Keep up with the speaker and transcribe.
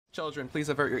Children, please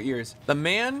avert your ears. The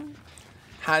man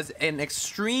has an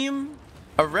extreme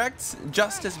erect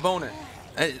justice boner.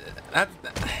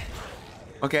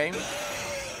 Okay.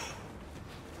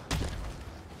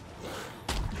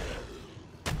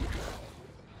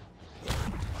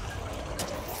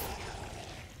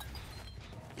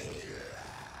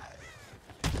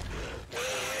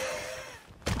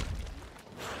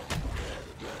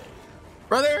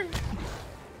 Brother.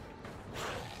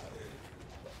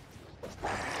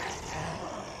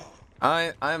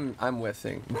 I'm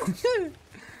whiffing.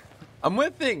 I'm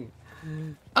whiffing.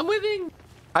 I'm whiffing.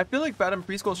 I feel like Badham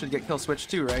Preschool should get kill switch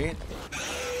too, right?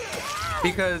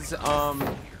 Because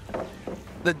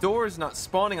the doors not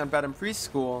spawning on Badham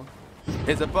Preschool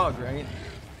is a bug, right?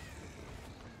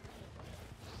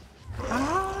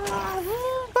 Ah,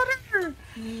 butter,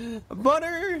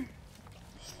 butter.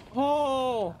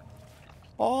 Oh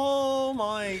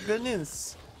my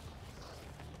goodness.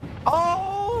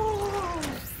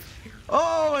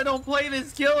 Oh, I don't play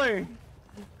this killer.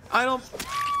 I don't.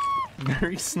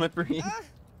 Very slippery.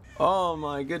 Oh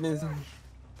my goodness.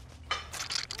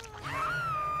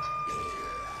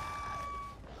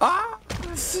 Ah,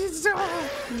 it's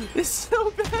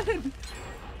so bad.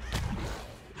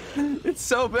 It's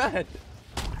so bad.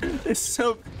 It's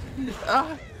so.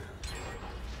 Ah.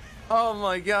 Oh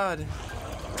my god.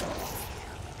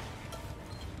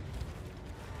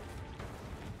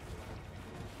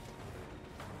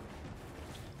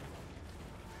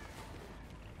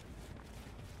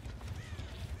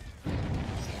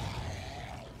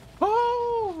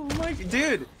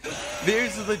 Dude,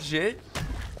 there's legit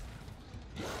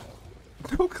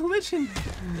no collision.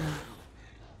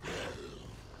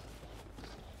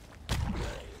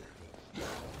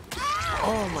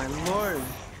 Oh my lord.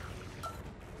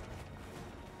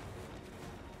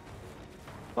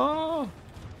 Oh.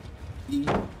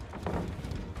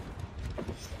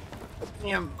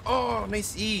 Damn. Oh,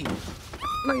 nice E.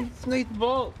 Nice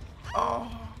vault.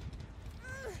 Oh.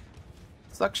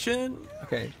 Suction.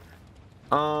 Okay.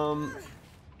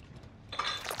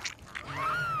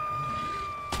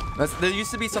 There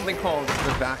used to be something called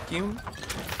the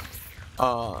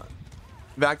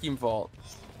vacuum vault.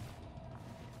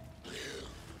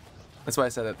 That's why I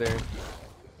said that there.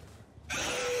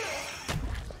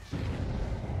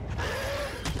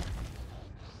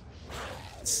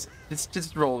 It's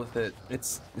just roll with it.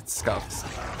 It's scuffed.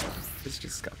 It's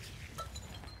just scuffed.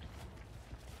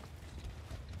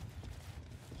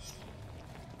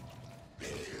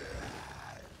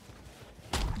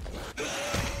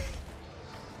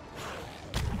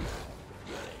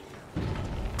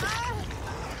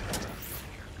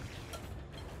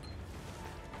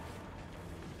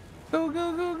 Go.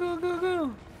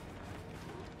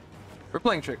 We're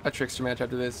playing a trickster match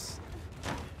after this.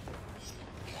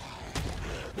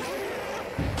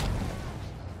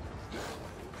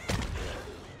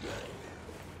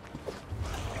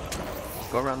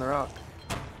 Go around the rock.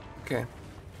 Okay.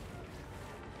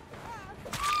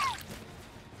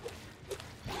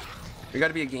 We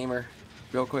gotta be a gamer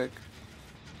real quick.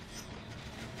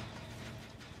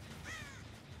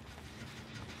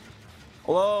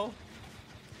 Hello?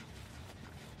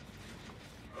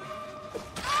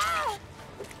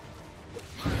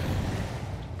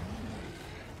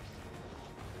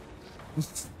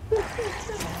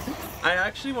 I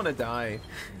actually want to die.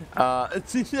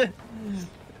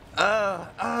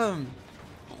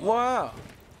 Wow.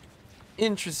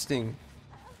 Interesting.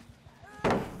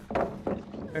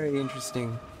 Very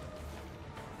interesting.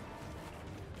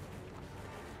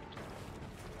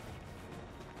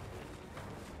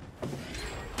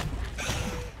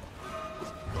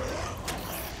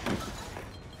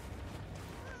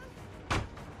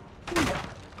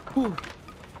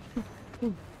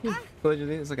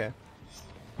 It's okay.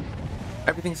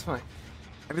 Everything's fine.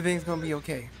 Everything's gonna be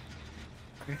okay.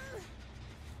 Okay.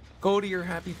 Go to your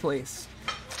happy place.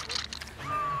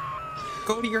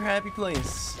 Go to your happy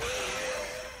place.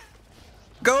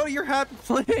 Go to your happy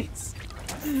place.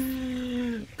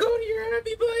 Go to your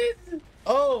happy place.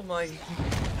 Oh my.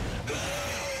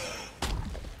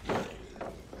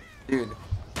 Dude.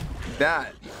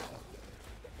 That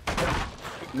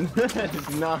is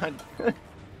not.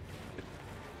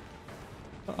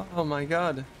 Oh my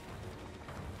god.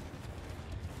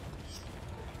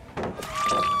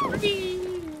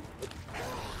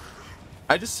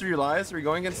 I just realized we're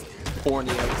going against 4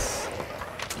 Neos.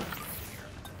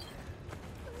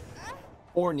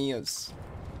 4 Neos.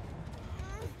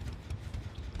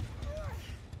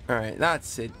 Alright,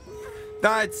 that's it.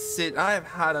 That's it. I've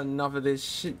had enough of this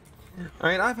shit.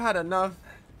 Alright, I've had enough.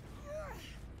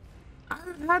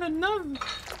 I've had enough.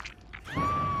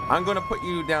 I'm gonna put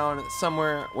you down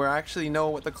somewhere where I actually know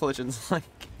what the collision's like.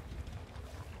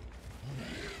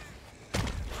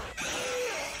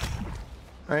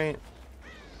 Right.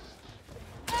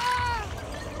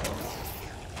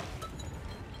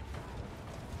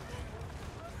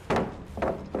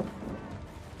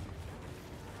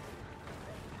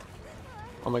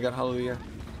 Oh my god, hallelujah.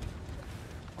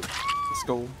 Let's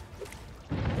go.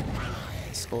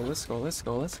 Let's go, let's go, let's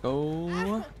go, let's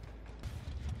go.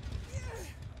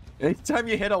 Anytime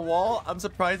you hit a wall, I'm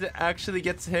surprised it actually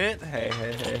gets hit. Hey,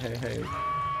 hey, hey, hey, hey.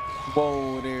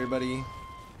 Whoa there, buddy.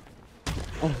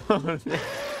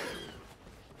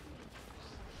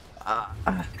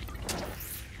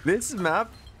 This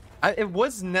map, I've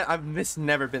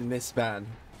never been this bad.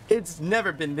 It's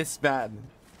never been this bad.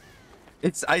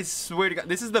 I swear to God,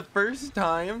 this is the first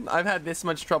time I've had this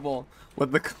much trouble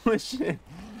with the collision.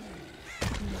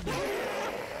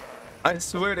 I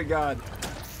swear to God,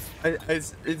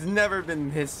 it's never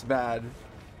been this bad.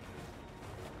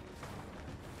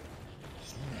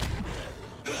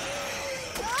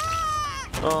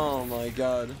 Oh my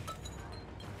God.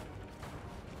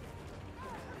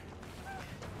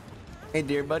 Hey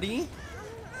there, buddy.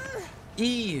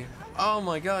 E. Oh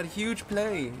my God, huge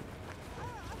play.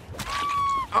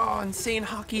 Oh, insane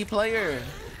hockey player.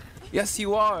 Yes,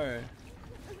 you are.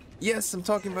 Yes, I'm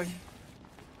talking about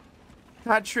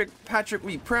Patrick. Patrick,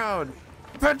 be proud.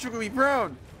 Patrick, be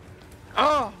proud.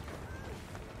 Oh.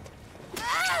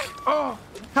 Oh.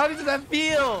 How does that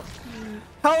feel?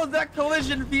 How does that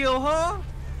collision feel, huh?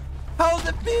 How does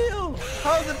it feel?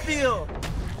 How does it feel?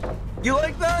 You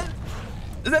like that?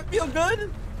 Does that feel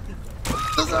good?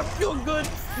 Does that feel good?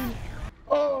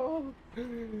 Oh,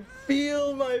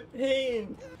 feel my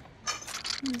pain.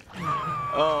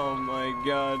 Oh my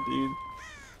God, dude.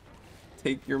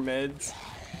 Take your meds.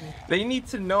 They need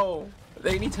to know.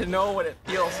 They need to know what it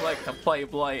feels like to play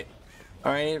Blight.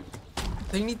 All right?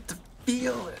 They need to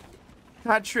feel it.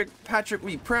 Patrick,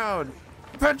 be proud.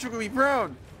 Patrick, be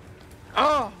proud.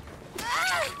 Oh.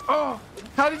 Oh.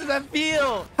 How does that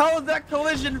feel? How does that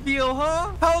collision feel,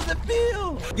 huh? How does it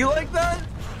feel? You like that?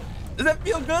 Does that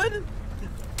feel good?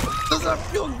 Does that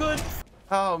feel good?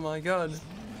 Oh my God.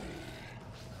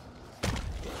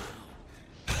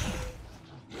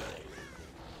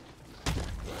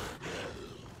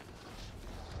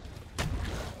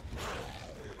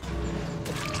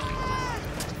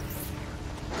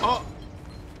 Oh.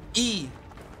 E.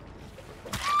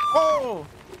 Oh.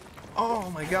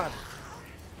 Oh my God.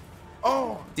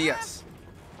 Oh. DS.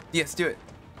 DS, do it.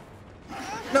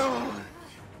 No.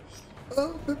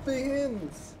 Oh, put the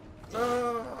hands.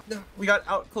 No, we got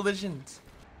out collisions.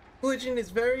 Collision is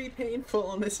very painful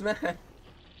on this map.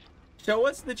 Show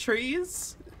us the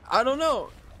trees? I don't know.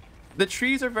 The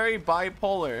trees are very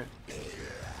bipolar.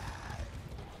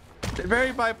 They're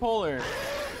very bipolar.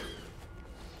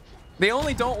 They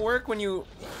only don't work when you...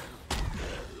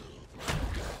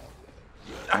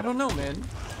 I don't know, man.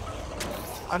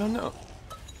 I don't know.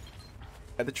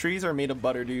 Yeah, the trees are made of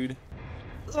butter, dude.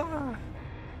 Ah.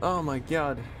 Oh my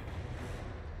God.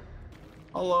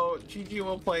 Hello, GG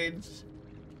well played.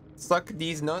 Suck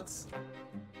these nuts.